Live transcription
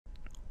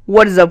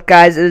What is up,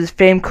 guys? It is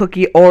Fame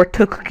Cookie or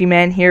Cookie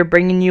Man here,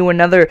 bringing you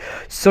another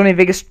Sony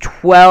Vegas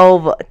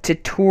 12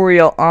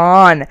 tutorial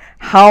on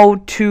how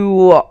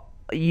to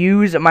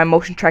use my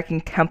motion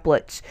tracking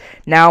templates.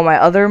 Now, my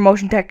other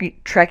motion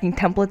tracking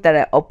template that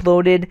I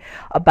uploaded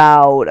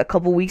about a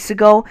couple weeks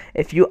ago,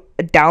 if you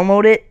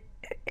download it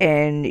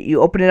and you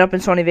open it up in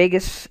Sony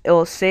Vegas, it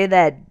will say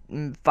that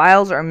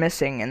files are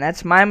missing, and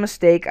that's my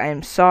mistake. I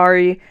am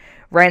sorry.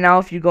 Right now,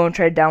 if you go and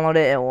try to download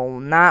it, it will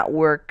not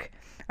work.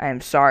 I am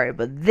sorry,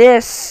 but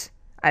this,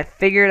 I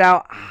figured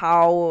out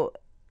how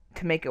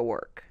to make it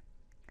work.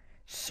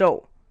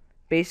 So,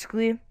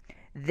 basically,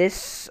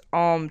 this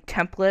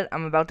template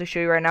I'm about to show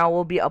you right now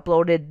will be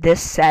uploaded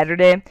this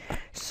Saturday.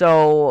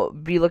 So,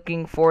 be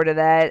looking forward to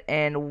that.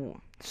 And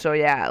so,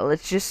 yeah,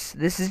 this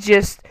is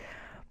just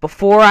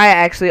before I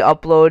actually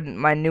upload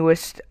my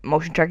newest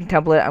motion tracking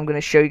template. I'm going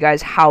to show you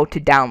guys how to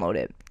download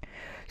it.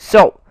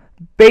 So,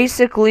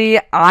 basically,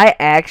 I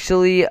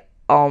actually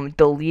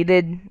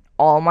deleted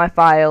all my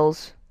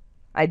files.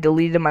 I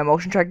deleted my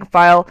motion tracking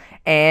file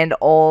and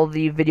all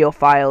the video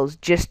files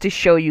just to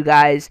show you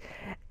guys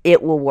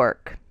it will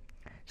work.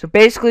 So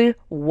basically,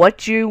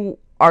 what you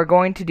are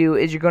going to do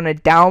is you're going to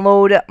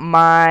download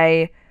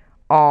my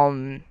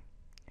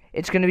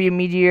it's going to be a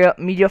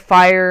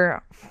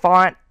MediaFire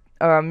font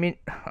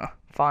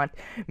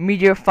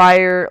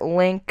MediaFire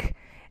link,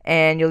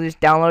 and you'll just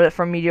download it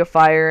from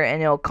MediaFire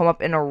and it'll come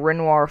up in a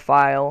Renoir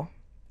file.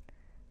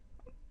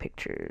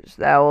 Pictures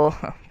that will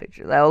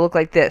look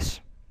like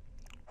this.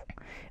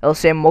 It'll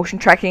say motion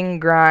tracking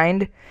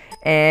grind,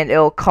 and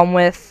it'll come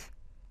with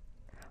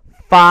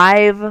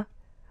 5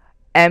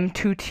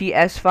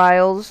 M2TS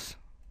files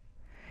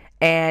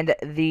and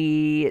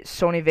the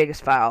Sony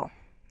Vegas file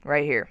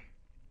right here.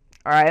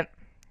 Alright,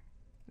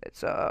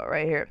 it's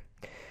right here.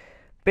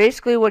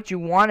 Basically, what you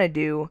want to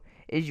do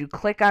is you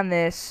click on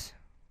this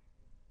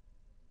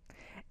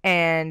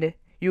and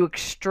you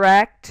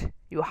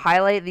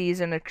highlight these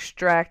and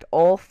extract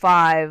all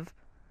 5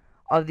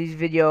 of these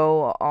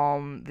video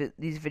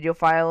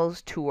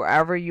files to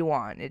wherever you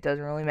want. It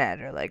doesn't really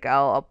matter. Like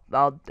I'll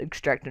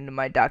extract them to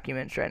my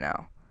documents right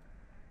now.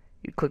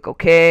 You click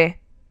OK,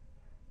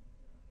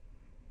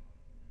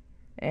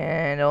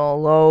 and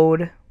it'll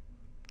load.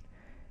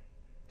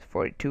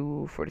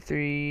 42,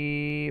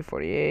 43,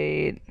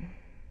 48.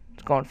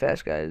 It's going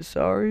fast, guys.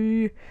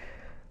 Sorry.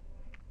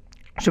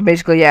 So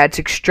basically, yeah, it's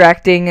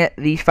extracting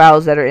these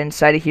files that are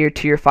inside of here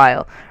to your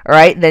file.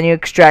 Alright, then you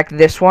extract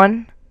this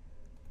one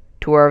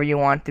to wherever you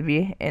want it to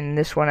be. And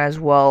this one as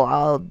well,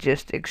 I'll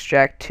just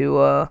extract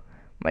to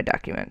my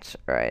documents.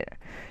 Alright,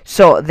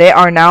 so they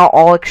are now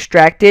all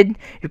extracted.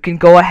 You can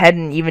go ahead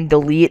and even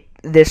delete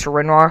this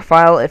Renoir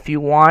file if you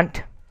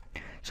want.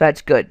 So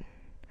that's good.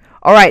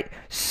 Alright,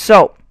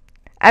 so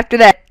after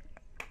that,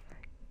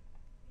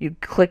 you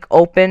click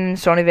open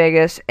Sony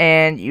Vegas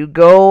and you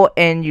go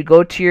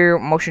to your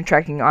motion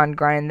tracking on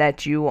grind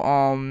that you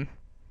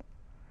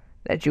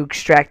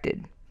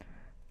extracted.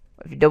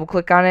 If you double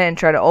click on it and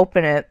try to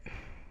open it,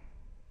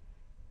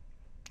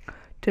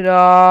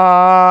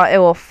 ta-da, it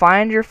will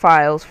find your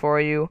files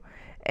for you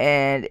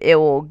and it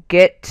will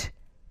get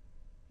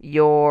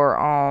your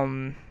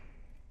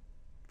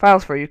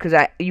files for you, because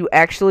you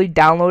actually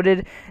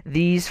downloaded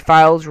these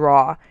files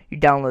raw. You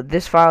download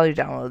this file, you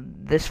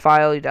download this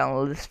file, you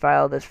download this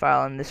file, this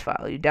file, and this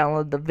file. You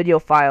download the video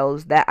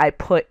files that I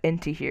put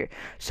into here.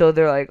 So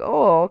they're like,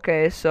 oh,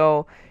 okay,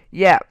 so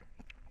yeah,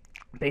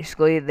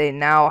 basically they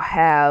now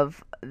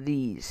have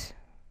these.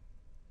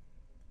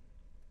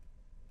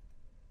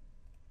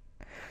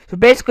 So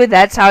basically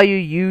that's how you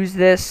use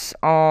this.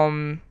 I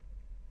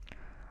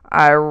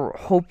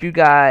hope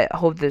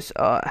this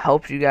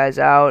helps you guys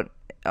out.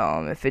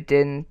 If it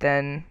didn't,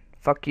 then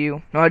fuck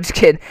you. No, I'm just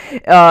kidding.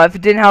 If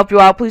it didn't help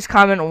you out, please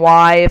comment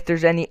why, if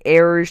there's any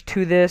errors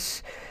to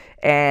this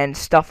and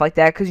stuff like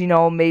that, because, you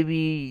know,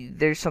 maybe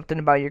there's something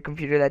about your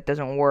computer that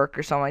doesn't work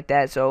or something like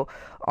that. So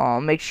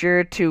make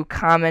sure to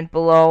comment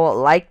below,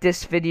 like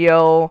this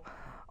video,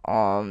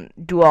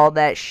 do all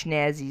that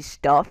snazzy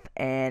stuff.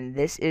 And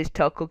this is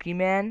Cookie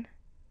Man,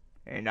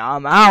 and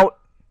I'm out.